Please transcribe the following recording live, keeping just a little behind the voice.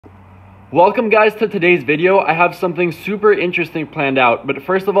Welcome guys to today's video. I have something super interesting planned out, but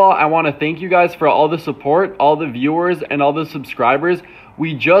first of all, I want to thank you guys for all the support, all the viewers, and all the subscribers.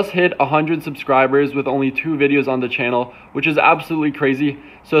 We just hit 100 subscribers with only 2 videos on the channel, which is absolutely crazy.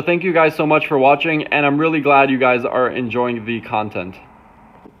 So thank you guys so much for watching, and I'm really glad you guys are enjoying the content.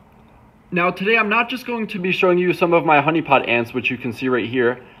 Now today I'm not just going to be showing you some of my honeypot ants, which you can see right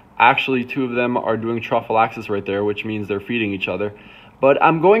here. Actually, 2 of them are doing trophallaxis right there, which means they're feeding each other. But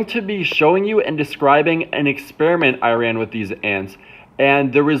I'm going to be showing you and describing an experiment I ran with these ants.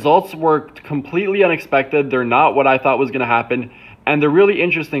 And the results were completely unexpected. They're not what I thought was going to happen. And they're really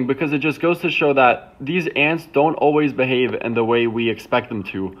interesting because it just goes to show that these ants don't always behave in the way we expect them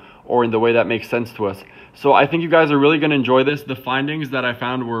to, or in the way that makes sense to us. So I think you guys are really going to enjoy this. The findings that I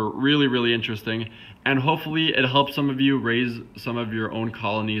found were really interesting. And hopefully it helps some of you raise some of your own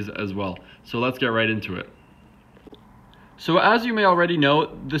colonies as well. So let's get right into it. So as you may already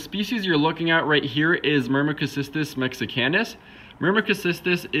know, the species you're looking at right here is Myrmecocystus mexicanus.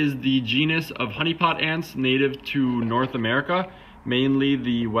 Myrmecocystus is the genus of honeypot ants native to North America, mainly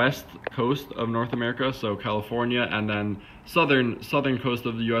the west coast of North America, so California, and then southern coast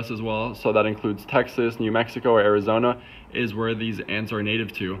of the US as well. So that includes Texas, New Mexico, Arizona is where these ants are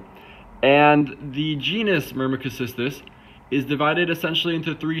native to. And the genus Myrmecocystus is divided essentially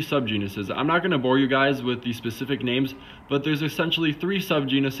into 3 subgenuses. I'm not going to bore you guys with the specific names, but there's essentially 3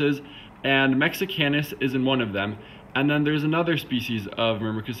 subgenuses, and mexicanus is in one of them. And then there's another species of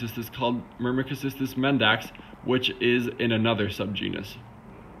Myrmecocystus called Myrmecocystus mendax, which is in another subgenus.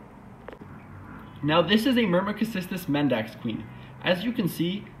 Now this is a Myrmecocystus mendax queen. As you can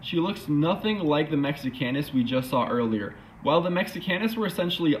see, she looks nothing like the mexicanus we just saw earlier. While the mexicanus were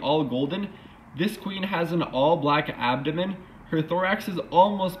essentially all golden, this queen has an all black abdomen. Her thorax is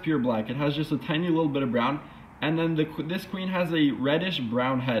almost pure black. It has just a tiny little bit of brown. And then this queen has a reddish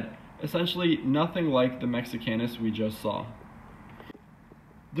brown head. Essentially nothing like the mexicanus we just saw.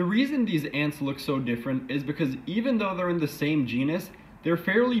 The reason these ants look so different is because even though they're in the same genus, they're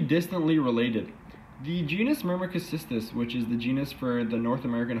fairly distantly related. The genus Myrmecocystus, which is the genus for the North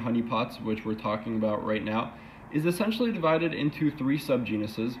American honeypots, which we're talking about right now, is essentially divided into 3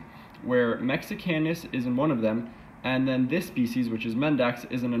 subgenuses, where mexicanus is in one of them, and then this species, which is mendax,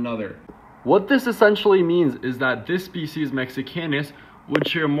 is in another. What this essentially means is that this species, mexicanus, would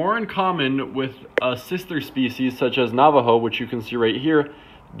share more in common with a sister species such as Navajo, which you can see right here,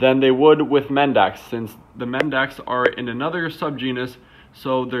 than they would with mendax, since the mendax are in another subgenus,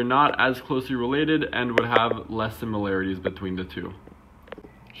 so they're not as closely related and would have less similarities between the 2.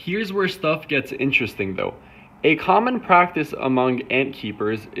 Here's where stuff gets interesting though. A common practice among ant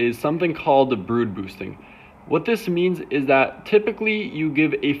keepers is something called brood boosting. What this means is that typically you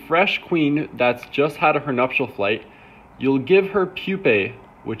give a fresh queen that's just had her nuptial flight, you'll give her pupae,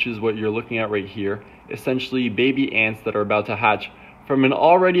 which is what you're looking at right here, essentially baby ants that are about to hatch, from an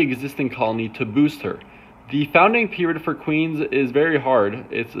already existing colony to boost her. The founding period for queens is very hard.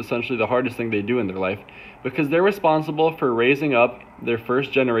 It's essentially the hardest thing they do in their life because they're responsible for raising up their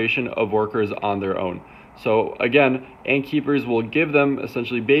first generation of workers on their own. So again, ant keepers will give them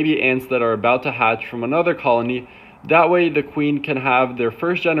essentially baby ants that are about to hatch from another colony. That way the queen can have their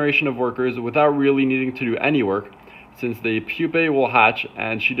first generation of workers without really needing to do any work, since the pupae will hatch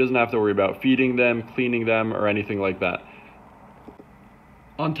and she doesn't have to worry about feeding them, cleaning them, or anything like that.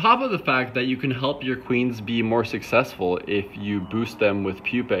 On top of the fact that you can help your queens be more successful if you boost them with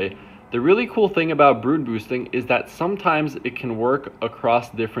pupae, the really cool thing about brood boosting is that sometimes it can work across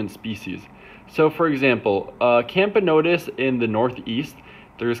different species. So for example, Camponotus in the northeast,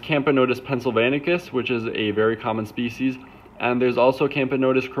 there's Camponotus pennsylvanicus, which is a very common species, and there's also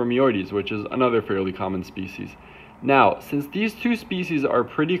Camponotus chromoioides, which is another fairly common species. Now, since these 2 species are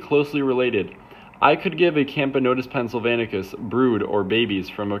pretty closely related, I could give a Camponotus pennsylvanicus brood or babies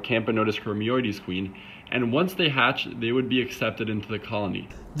from a Camponotus chromoioides queen, and once they hatch, they would be accepted into the colony.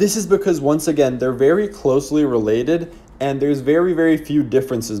 This is because, once again, they're very closely related, and there's very few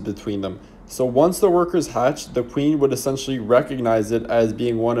differences between them. So once the workers hatch, the queen would essentially recognize it as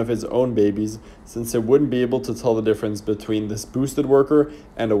being one of its own babies, since it wouldn't be able to tell the difference between this boosted worker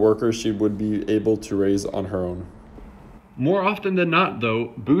and a worker she would be able to raise on her own. More often than not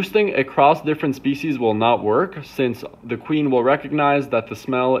though, boosting across different species will not work, since the queen will recognize that the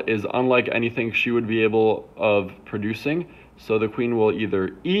smell is unlike anything she would be able of producing. So the queen will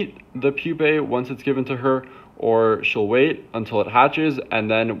either eat the pupae once it's given to her, or she'll wait until it hatches,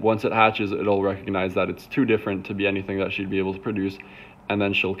 and then once it hatches, it'll recognize that it's too different to be anything that she'd be able to produce, and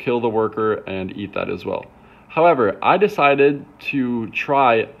then she'll kill the worker and eat that as well. However, I decided to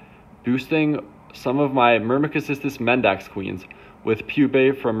try boosting some of my Myrmecocystus mendax queens with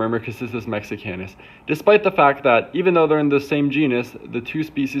pupae from Myrmecocystus mexicanus, despite the fact that even though they're in the same genus, the two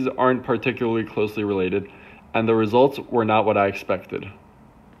species aren't particularly closely related, and the results were not what I expected.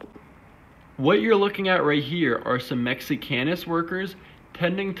 What you're looking at right here are some mexicanus workers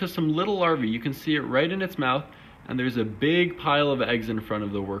tending to some little larvae. You can see it right in its mouth, and there's a big pile of eggs in front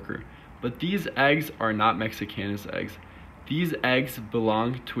of the worker. But these eggs are not mexicanus eggs. These eggs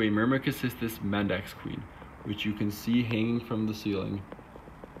belong to a Myrmecocystus mendax queen, which you can see hanging from the ceiling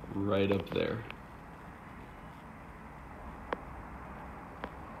right up there.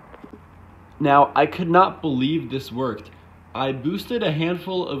 Now, I could not believe this worked. I boosted a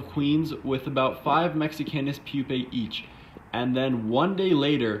handful of queens with about 5 mexicanus pupae each, and then one day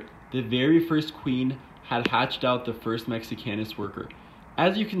later, the very first queen had hatched out the first mexicanus worker.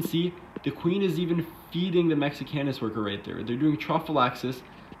 As you can see, the queen is even feeding the mexicanus worker right there. They're doing trophallaxis.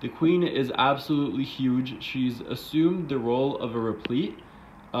 The queen is absolutely huge. She's assumed the role of a replete.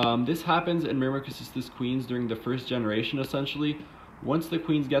 This happens in Myrmecocystus queens during the first generation, essentially. Once the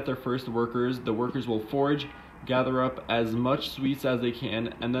queens get their first workers, the workers will forage, gather up as much sweets as they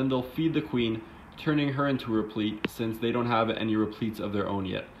can, and then they'll feed the queen, turning her into a replete since they don't have any repletes of their own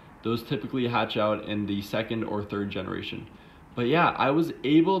yet. Those typically hatch out in the second or third generation. But yeah, I was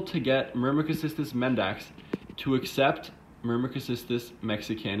able to get Myrmecocystus mendax to accept Myrmecocystus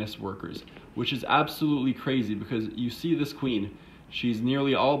mexicanus workers, which is absolutely crazy because you see this queen, she's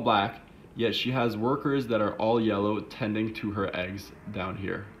nearly all black, yet she has workers that are all yellow tending to her eggs down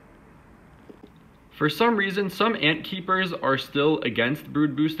here. For some reason, some ant keepers are still against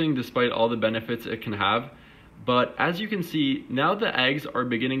brood boosting despite all the benefits it can have. But as you can see, now the eggs are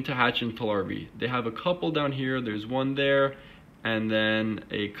beginning to hatch into larvae. They have a couple down here, there's one there, and then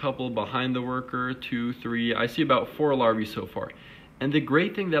a couple behind the worker, 2, 3. I see about 4 larvae so far. And the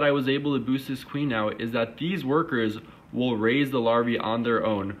great thing that I was able to boost this queen now is that these workers will raise the larvae on their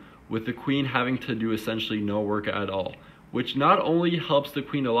own, with the queen having to do essentially no work at all, which not only helps the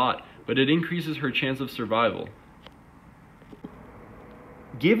queen a lot, but it increases her chance of survival.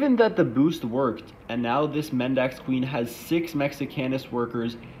 Given that the boost worked, and now this mendax queen has 6 mexicanus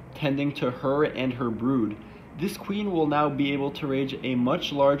workers tending to her and her brood, this queen will now be able to raise a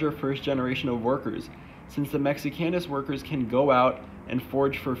much larger first generation of workers, since the mexicanus workers can go out and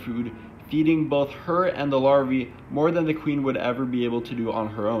forage for food, feeding both her and the larvae more than the queen would ever be able to do on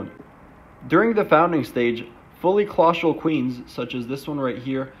her own. During the founding stage, fully claustral queens, such as this one right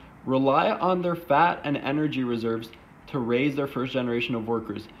here, rely on their fat and energy reserves to raise their first generation of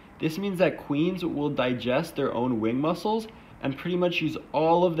workers. This means that queens will digest their own wing muscles and pretty much use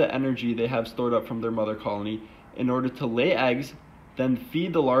all of the energy they have stored up from their mother colony in order to lay eggs, then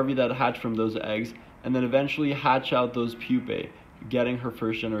feed the larvae that hatch from those eggs, and then eventually hatch out those pupae, getting her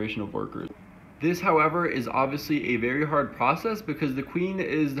first generation of workers. This, however, is obviously a very hard process because the queen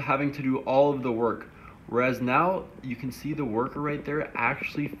is having to do all of the work, whereas now you can see the worker right there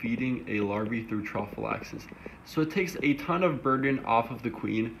actually feeding a larvae through trophallaxis. So it takes a ton of burden off of the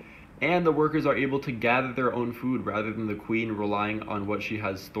queen, and the workers are able to gather their own food rather than the queen relying on what she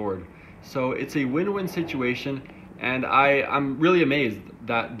has stored. So it's a win-win situation, and I'm really amazed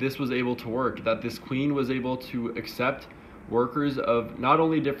that this was able to work, that this queen was able to accept workers of not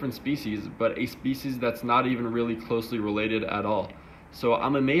only different species, but a species that's not even really closely related at all. So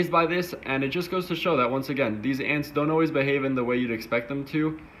I'm amazed by this, and it just goes to show that, once again, these ants don't always behave in the way you'd expect them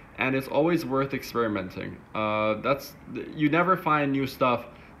to, and it's always worth experimenting. You never find new stuff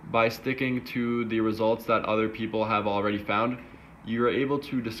by sticking to the results that other people have already found. You're able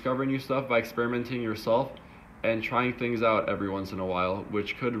to discover new stuff by experimenting yourself and trying things out every once in a while,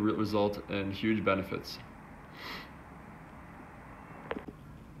 which could result in huge benefits.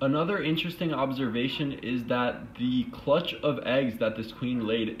 Another interesting observation is that the clutch of eggs that this queen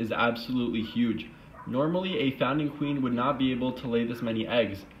laid is absolutely huge. Normally, a founding queen would not be able to lay this many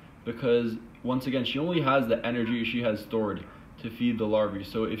eggs because, once again, she only has the energy she has stored to feed the larvae.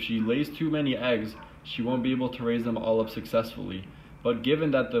 So if she lays too many eggs, she won't be able to raise them all up successfully. But given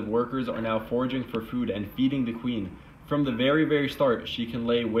that the workers are now foraging for food and feeding the queen, from the very start, she can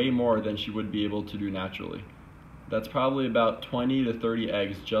lay way more than she would be able to do naturally. That's probably about 20 to 30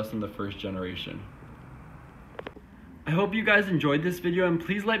 eggs just in the first generation. I hope you guys enjoyed this video, and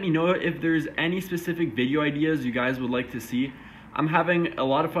please let me know if there's any specific video ideas you guys would like to see. I'm having a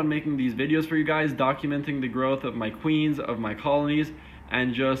lot of fun making these videos for you guys, documenting the growth of my queens, of my colonies,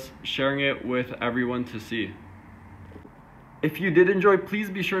 and just sharing it with everyone to see. If you did enjoy, please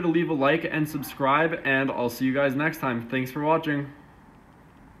be sure to leave a like and subscribe, and I'll see you guys next time. Thanks for watching.